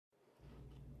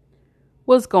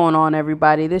What's going on,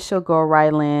 everybody? This your girl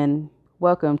Rylan.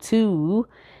 Welcome to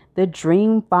the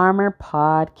Dream Farmer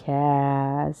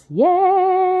Podcast.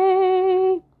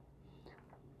 Yay!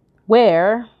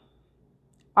 Where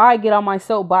I get on my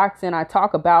soapbox and I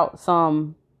talk about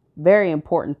some very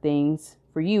important things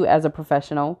for you as a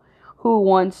professional who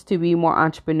wants to be more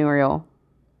entrepreneurial.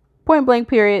 Point blank,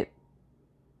 period.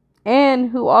 And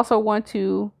who also want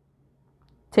to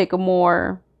take a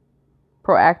more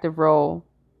proactive role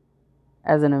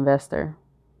as an investor.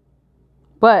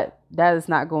 But that is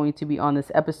not going to be on this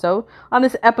episode. On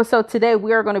this episode today,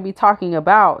 we are going to be talking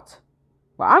about,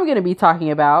 I'm going to be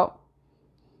talking about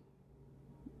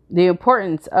the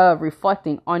importance of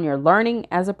reflecting on your learning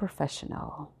as a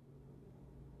professional.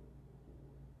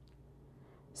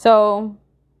 So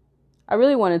I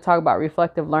really want to talk about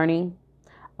reflective learning.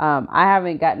 I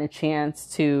haven't gotten a chance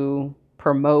to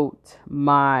promote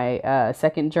my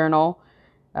second journal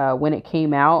when it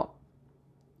came out.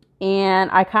 And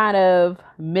I kind of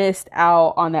missed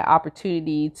out on that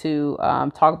opportunity to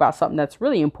talk about something that's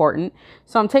really important.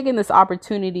 So I'm taking this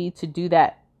opportunity to do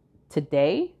that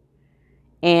today.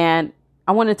 And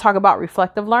I want to talk about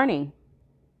reflective learning.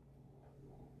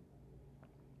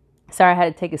 Sorry, I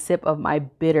had to take a sip of my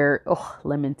bitter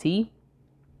lemon tea.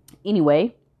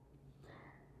 Anyway,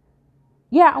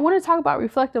 I want to talk about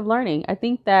reflective learning. I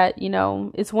think that,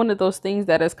 it's one of those things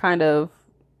that is kind of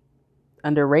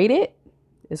underrated.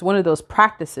 It's one of those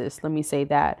practices. Let me say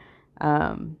that.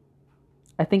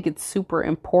 I think it's super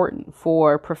important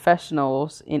for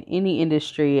professionals in any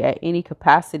industry at any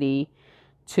capacity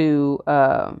to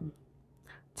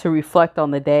reflect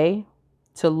on the day,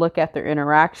 to look at their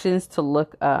interactions, to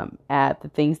look at the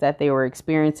things that they were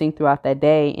experiencing throughout that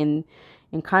day, and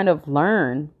kind of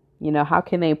learn. How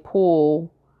can they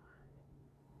pull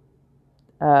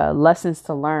lessons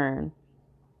to learn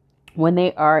when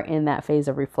they are in that phase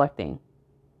of reflecting.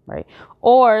 Right.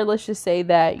 Or let's just say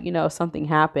that, something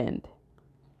happened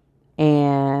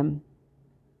and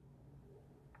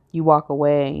you walk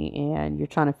away and you're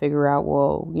trying to figure out,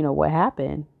 well, what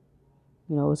happened?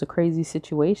 It was a crazy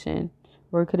situation,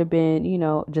 or it could have been,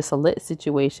 just a lit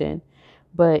situation.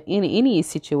 But in any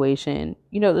situation,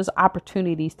 there's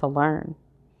opportunities to learn.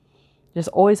 There's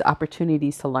always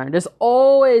opportunities to learn. There's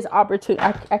always opportunity.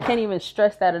 I can't even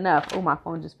stress that enough. Oh, my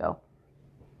phone just fell.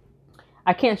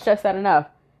 I can't stress that enough.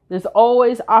 There's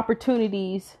always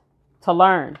opportunities to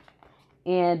learn.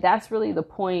 And that's really the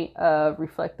point of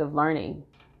reflective learning.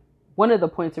 One of the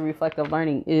points of reflective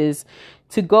learning is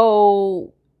to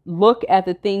go look at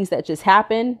the things that just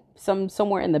happened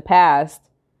somewhere in the past,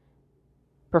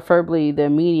 preferably the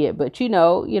immediate. But,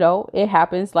 it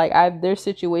happens. Like there's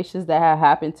situations that have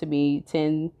happened to me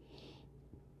 10,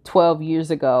 12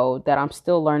 years ago that I'm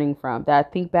still learning from, that I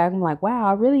think back, I'm like, wow,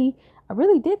 I really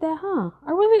did that, huh?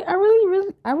 I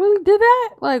really did that?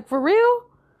 Like, for real?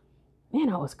 Man,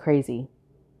 that was crazy.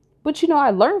 But, I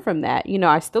learned from that.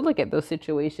 I still look at those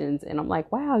situations and I'm like,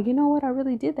 wow, you know what? I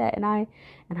really did that. And I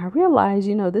realized,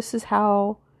 this is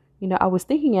how, I was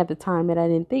thinking at the time and I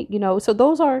didn't think,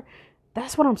 so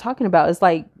that's what I'm talking about. It's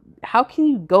like, how can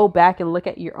you go back and look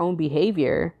at your own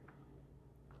behavior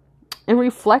and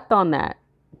reflect on that?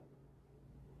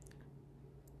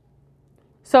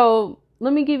 So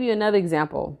let me give you another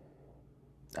example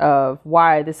of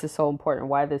why this is so important,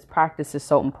 why this practice is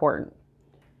so important.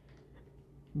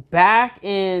 Back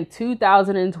in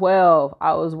 2012,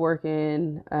 I was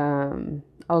working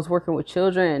with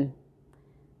children,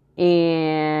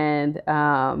 and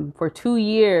for 2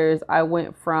 years, I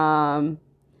went from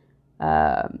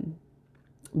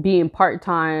being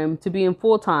part-time to being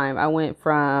full-time. I went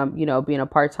from, being a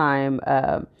part-time,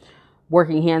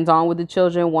 working hands-on with the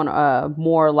children,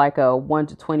 more like a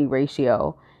 1-to-20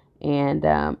 ratio. And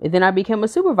then I became a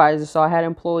supervisor. So I had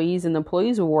employees, and the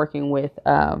employees were working with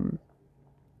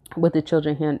the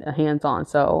children hands-on.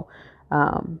 So,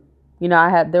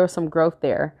 there was some growth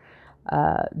there.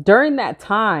 During that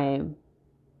time,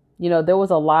 there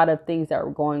was a lot of things that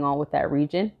were going on with that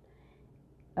region,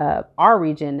 our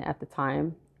region at the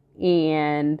time.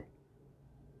 And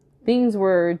things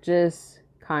were just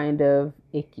kind of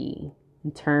icky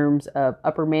in terms of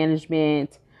upper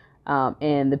management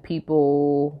and the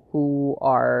people who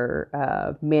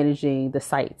are managing the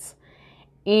sites.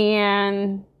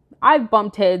 And I've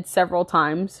bumped heads several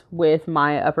times with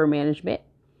my upper management,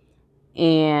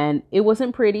 and it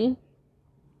wasn't pretty.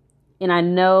 And I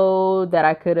know that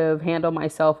I could have handled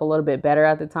myself a little bit better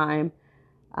at the time.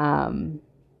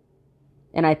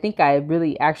 And I think I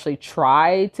really actually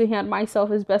tried to handle myself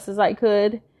as best as I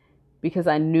could, because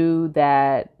I knew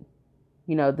that,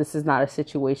 this is not a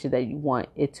situation that you want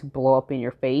it to blow up in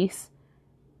your face.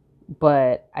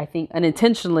 But I think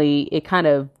unintentionally it kind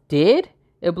of did.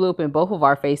 It blew up in both of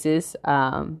our faces.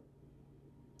 And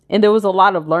there was a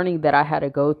lot of learning that I had to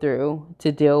go through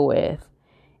to deal with.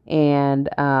 And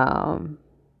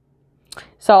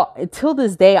so until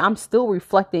this day, I'm still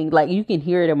reflecting. Like, you can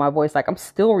hear it in my voice. Like, I'm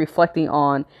still reflecting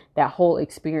on that whole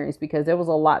experience, because there was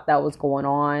a lot that was going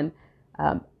on.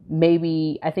 I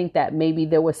think that maybe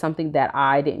there was something that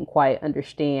I didn't quite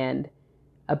understand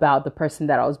about the person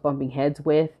that I was bumping heads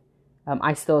with.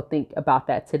 I still think about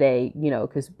that today,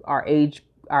 because our age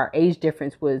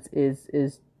difference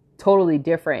is totally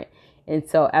different. And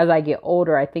so as I get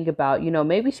older, I think about,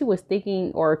 maybe she was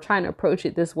thinking or trying to approach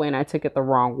it this way and I took it the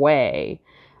wrong way.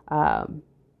 I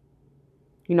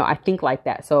think like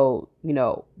that. So,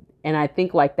 and I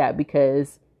think like that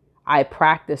because I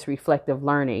practice reflective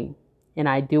learning and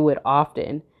I do it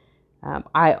often.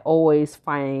 I always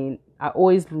learn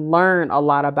a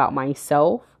lot about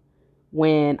myself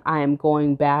when I am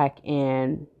going back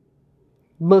and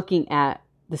looking at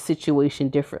the situation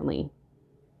differently.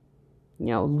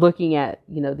 Looking at,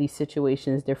 these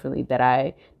situations differently,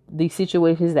 these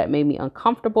situations that made me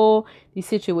uncomfortable, these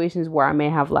situations where I may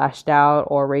have lashed out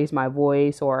or raised my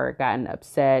voice or gotten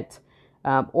upset,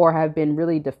 or have been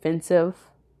really defensive.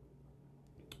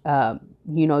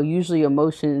 Usually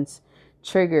emotions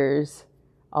triggers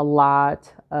a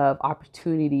lot of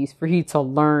opportunities for you to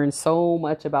learn so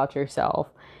much about yourself.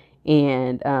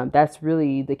 And that's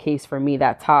really the case for me.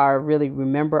 That's how I really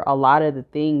remember a lot of the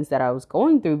things that I was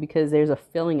going through, because there's a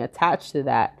feeling attached to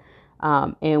that.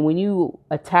 And when you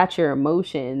attach your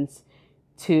emotions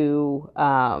to,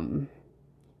 to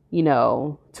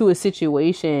a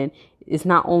situation, it's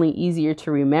not only easier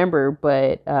to remember,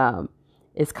 but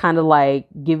it's kind of like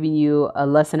giving you a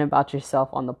lesson about yourself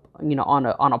on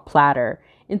a platter.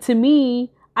 And to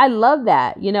me, I love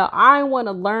that. I want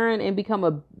to learn and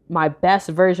become my best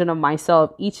version of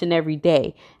myself each and every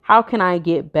day. How can I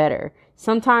get better?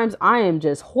 Sometimes I am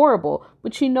just horrible,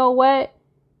 but you know what?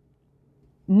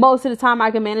 Most of the time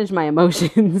I can manage my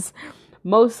emotions.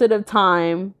 Most of the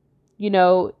time,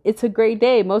 it's a great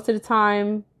day. Most of the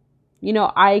time,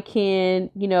 I can,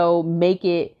 make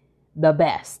it the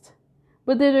best.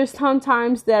 But then there's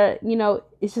sometimes that,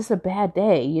 it's just a bad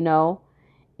day,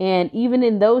 And even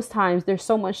in those times, there's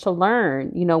so much to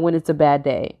learn, when it's a bad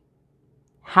day.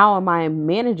 How am I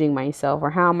managing myself,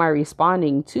 or how am I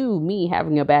responding to me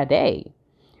having a bad day?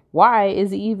 Why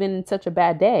is it even such a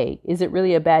bad day? Is it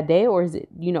really a bad day, or is it,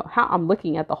 how I'm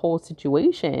looking at the whole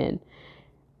situation?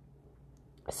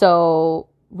 So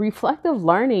reflective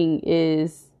learning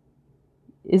is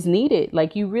needed.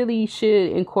 Like, you really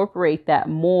should incorporate that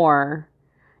more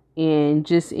in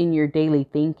your daily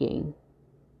thinking.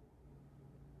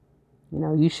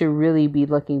 You should really be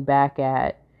looking back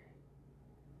at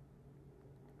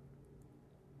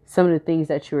some of the things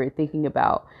that you were thinking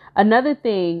about. Another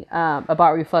thing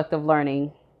about reflective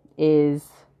learning is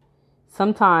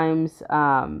sometimes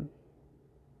I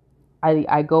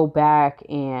go back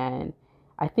and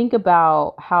I think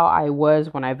about how I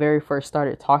was when I very first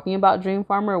started talking about Dream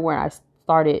Farmer, when I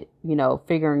started,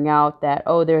 figuring out that,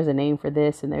 oh, there's a name for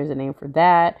this and there's a name for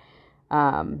that.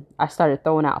 I started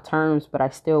throwing out terms, but I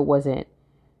still wasn't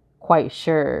quite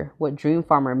sure what Dream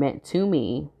Farmer meant to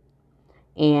me.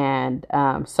 And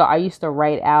so I used to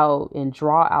write out and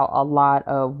draw out a lot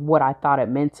of what I thought it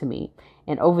meant to me.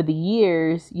 And over the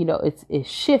years, it's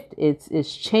shifted,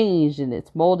 it's changed, and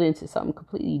it's molded into something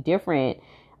completely different.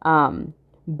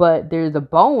 But the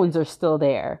bones are still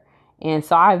there. And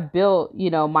so I've built,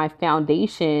 my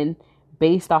foundation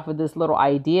based off of this little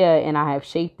idea, and I have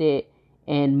shaped it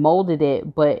and molded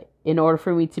it. But in order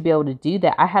for me to be able to do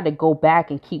that, I had to go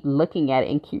back and keep looking at it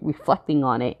and keep reflecting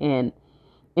on it and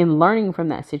learning from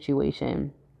that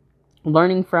situation,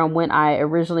 learning from when I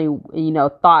originally,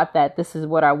 thought that this is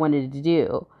what I wanted to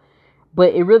do,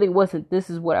 but it really wasn't. This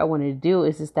is what I wanted to do.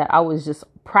 It's just that I was just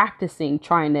practicing,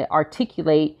 trying to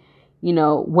articulate,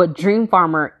 what Dream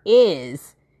Farmer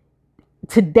is.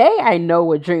 Today, I know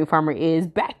what Dream Farmer is.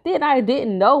 Back then, I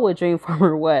didn't know what Dream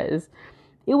Farmer was.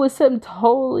 It was something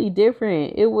totally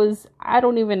different. I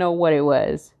don't even know what it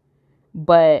was.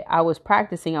 But I was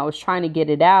practicing. I was trying to get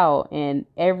it out. And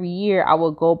every year I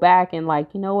would go back and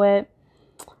like, you know what?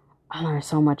 I learned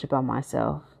so much about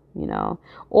myself,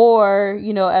 Or,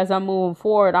 as I'm moving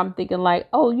forward, I'm thinking like,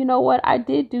 oh, you know what? I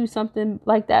did do something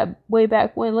like that way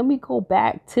back when. Let me go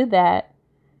back to that.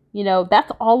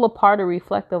 That's all a part of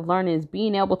reflective learning, is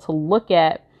being able to look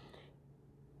at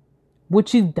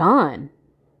what you've done.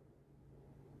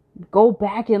 Go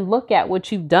back and look at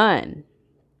what you've done.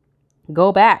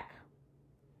 Go back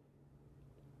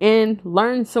and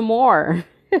learn some more.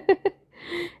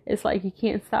 It's like you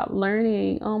can't stop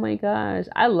learning. Oh my gosh.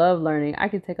 I love learning. I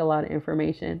can take a lot of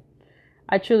information.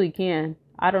 I truly can.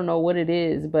 I don't know what it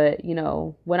is, but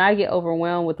when I get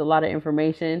overwhelmed with a lot of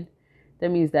information, that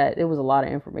means that it was a lot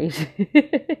of information.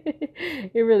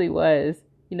 It really was.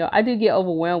 I do get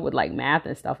overwhelmed with like math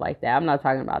and stuff like that. I'm not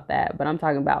talking about that, but I'm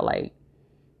talking about like,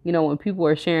 when people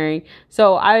are sharing.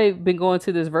 So I've been going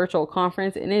to this virtual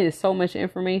conference and it is so much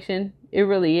information. It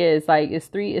really is. Like it's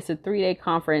a 3-day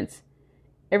conference.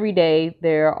 Every day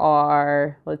there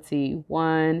are, let's see,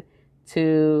 1,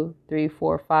 2, 3,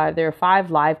 4, 5. There are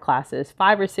 5 live classes,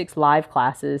 5 or 6 live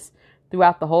classes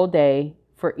throughout the whole day.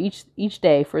 For each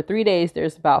day, for 3 days,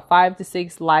 there's about 5 to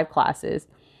 6 live classes.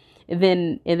 And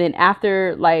then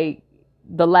after like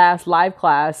the last live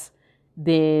class,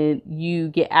 then you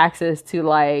get access to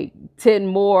like 10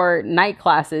 more night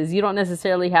classes. You don't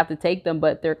necessarily have to take them,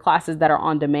 but they're classes that are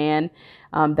on demand,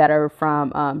 that are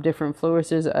from different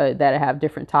influencers that have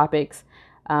different topics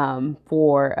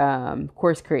for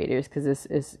course creators,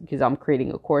 because I'm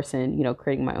creating a course and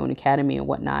creating my own academy and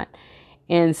whatnot.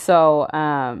 And so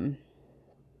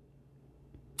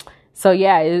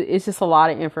yeah, it's just a lot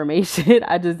of information.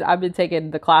 I've been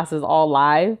taking the classes all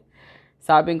live.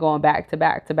 So I've been going back to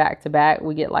back to back to back.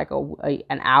 We get like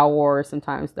an hour or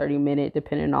sometimes 30 minutes,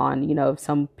 depending on, if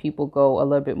some people go a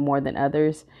little bit more than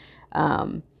others.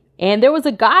 And there was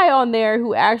a guy on there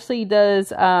who actually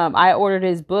does, I ordered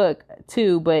his book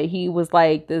too, but he was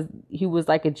like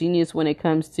a genius when it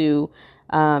comes to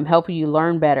helping you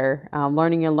learn better,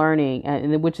 learning and learning,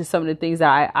 and which is some of the things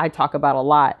that I talk about a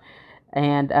lot.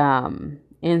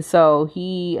 And so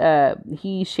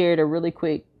he shared a really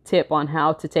quick tip on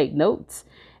how to take notes.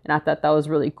 And I thought that was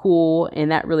really cool.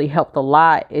 And that really helped a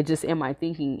lot. It just in my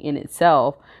thinking in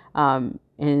itself, and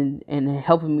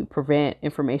helping me prevent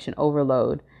information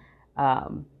overload.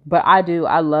 But I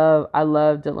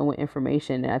love dealing with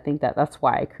information. And I think that that's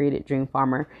why I created Dream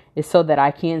Farmer, is so that I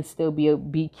can still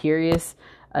be curious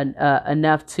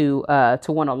enough to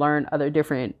want to learn other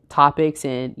different topics,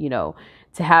 and,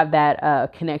 to have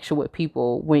that connection with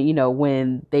people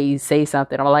when they say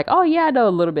something. I'm like, oh yeah, I know a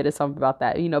little bit of something about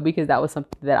that, because that was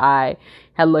something that I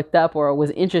had looked up or was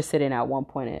interested in at one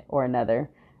point or another.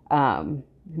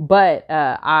 But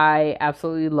I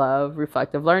absolutely love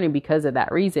reflective learning because of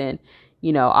that reason.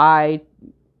 I'm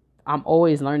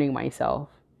always learning myself.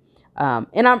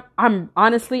 And I'm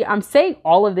honestly, I'm saying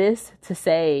all of this to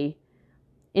say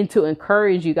and to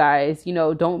encourage you guys,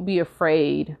 don't be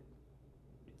afraid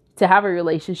to have a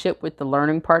relationship with the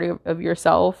learning part of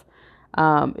yourself.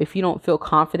 If you don't feel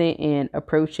confident in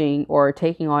approaching or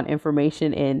taking on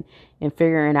information and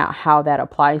figuring out how that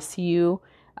applies to you,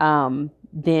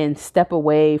 then step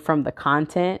away from the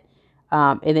content,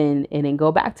 and then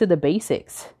go back to the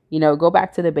basics. Go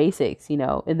back to the basics,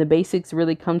 and the basics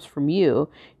really comes from you.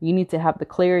 You need to have the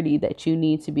clarity that you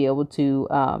need to be able to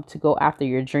go after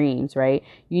your dreams, right?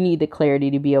 You need the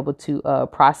clarity to be able to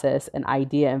process an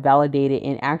idea and validate it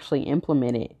and actually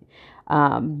implement it.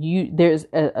 There's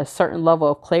a certain level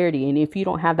of clarity. And if you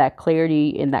don't have that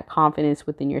clarity and that confidence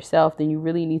within yourself, then you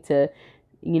really need to,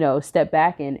 step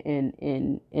back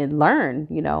and learn.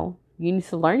 You need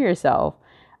to learn yourself.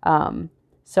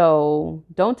 So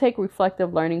don't take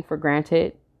reflective learning for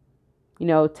granted.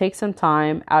 Take some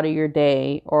time out of your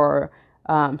day, or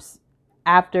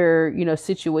after,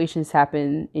 situations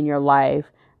happen in your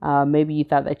life. Maybe you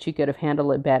thought that you could have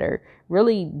handled it better.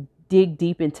 Really dig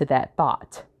deep into that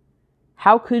thought.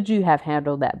 How could you have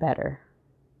handled that better?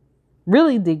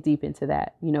 Really dig deep into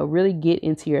that. Really get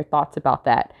into your thoughts about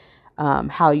that.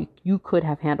 How you could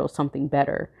have handled something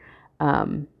better.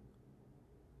 That's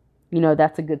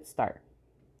a good start.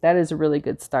 That is a really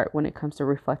good start when it comes to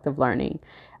reflective learning.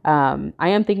 I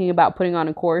am thinking about putting on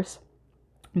a course,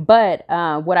 but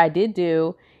what I did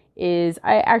do is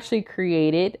I actually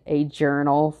created a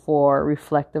journal for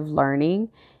reflective learning,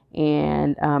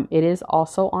 and it is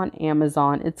also on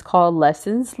Amazon. It's called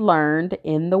Lessons Learned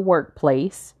in the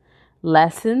Workplace.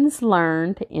 Lessons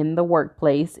Learned in the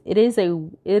Workplace. It is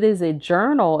a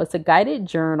journal. It's a guided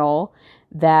journal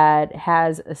that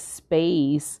has a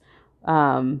space,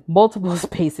 multiple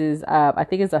spaces. I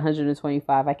think it's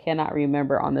 125. I cannot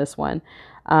remember on this one.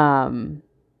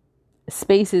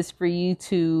 Spaces for you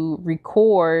to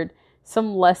record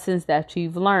some lessons that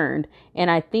you've learned. And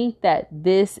I think that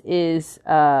this is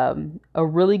a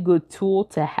really good tool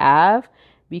to have,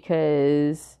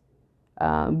 because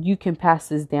you can pass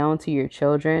this down to your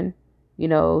children,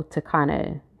 to kind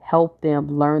of help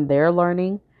them learn their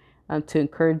learning, to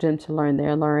encourage them to learn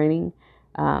their learning,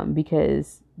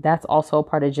 because that's also a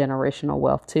part of generational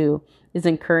wealth too, is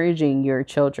encouraging your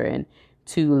children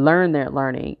to learn their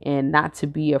learning and not to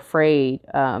be afraid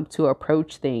to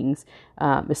approach things,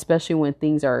 especially when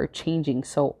things are changing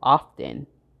so often,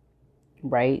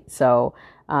 right? So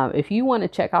if you want to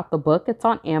check out the book, it's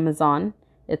on Amazon.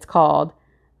 It's called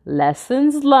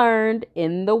Lessons Learned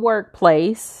in the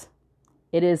Workplace.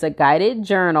 It is a guided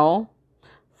journal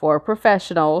for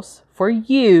professionals, for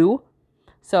you.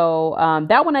 So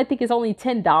that one I think is only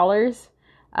 $10,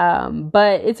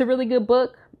 but it's a really good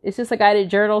book. It's just a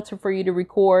guided journal for you to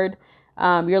record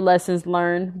your lessons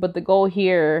learned. But the goal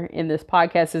here in this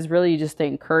podcast is really just to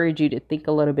encourage you to think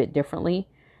a little bit differently,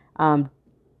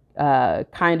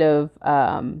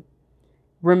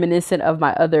 reminiscent of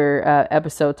my other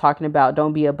episode talking about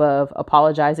don't be above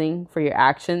apologizing for your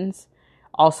actions.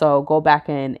 Also, go back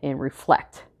and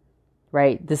reflect,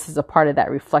 right? This is a part of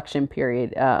that reflection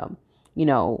period.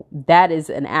 That is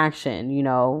an action.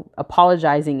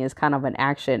 Apologizing is kind of an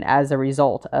action as a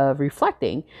result of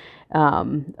reflecting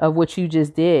of what you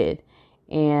just did.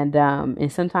 And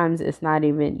sometimes it's not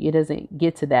even, it doesn't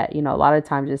get to that. A lot of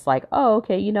times it's like, oh,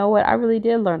 okay, you know what? I really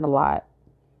did learn a lot.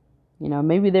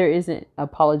 Maybe there isn't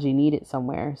apology needed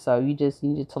somewhere. So you just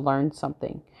needed to learn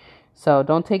something. So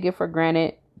don't take it for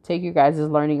granted. Take your guys'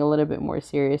 learning a little bit more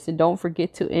serious. And don't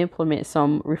forget to implement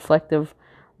some reflective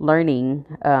learning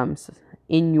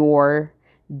in your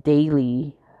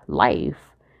daily life.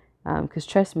 Because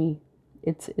trust me,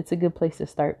 it's a good place to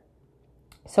start.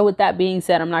 So with that being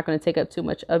said, I'm not going to take up too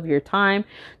much of your time.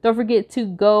 Don't forget to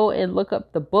go and look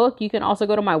up the book. You can also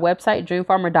go to my website,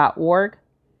 dreamfarmer.org.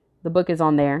 The book is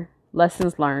on there.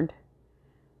 Lessons learned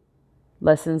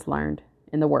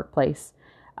in the workplace.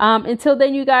 Until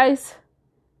then, you guys,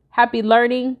 happy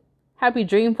learning, happy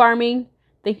dream farming.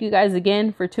 Thank you guys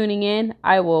again for tuning in.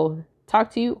 I will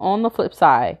talk to you on the flip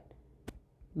side.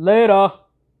 Later.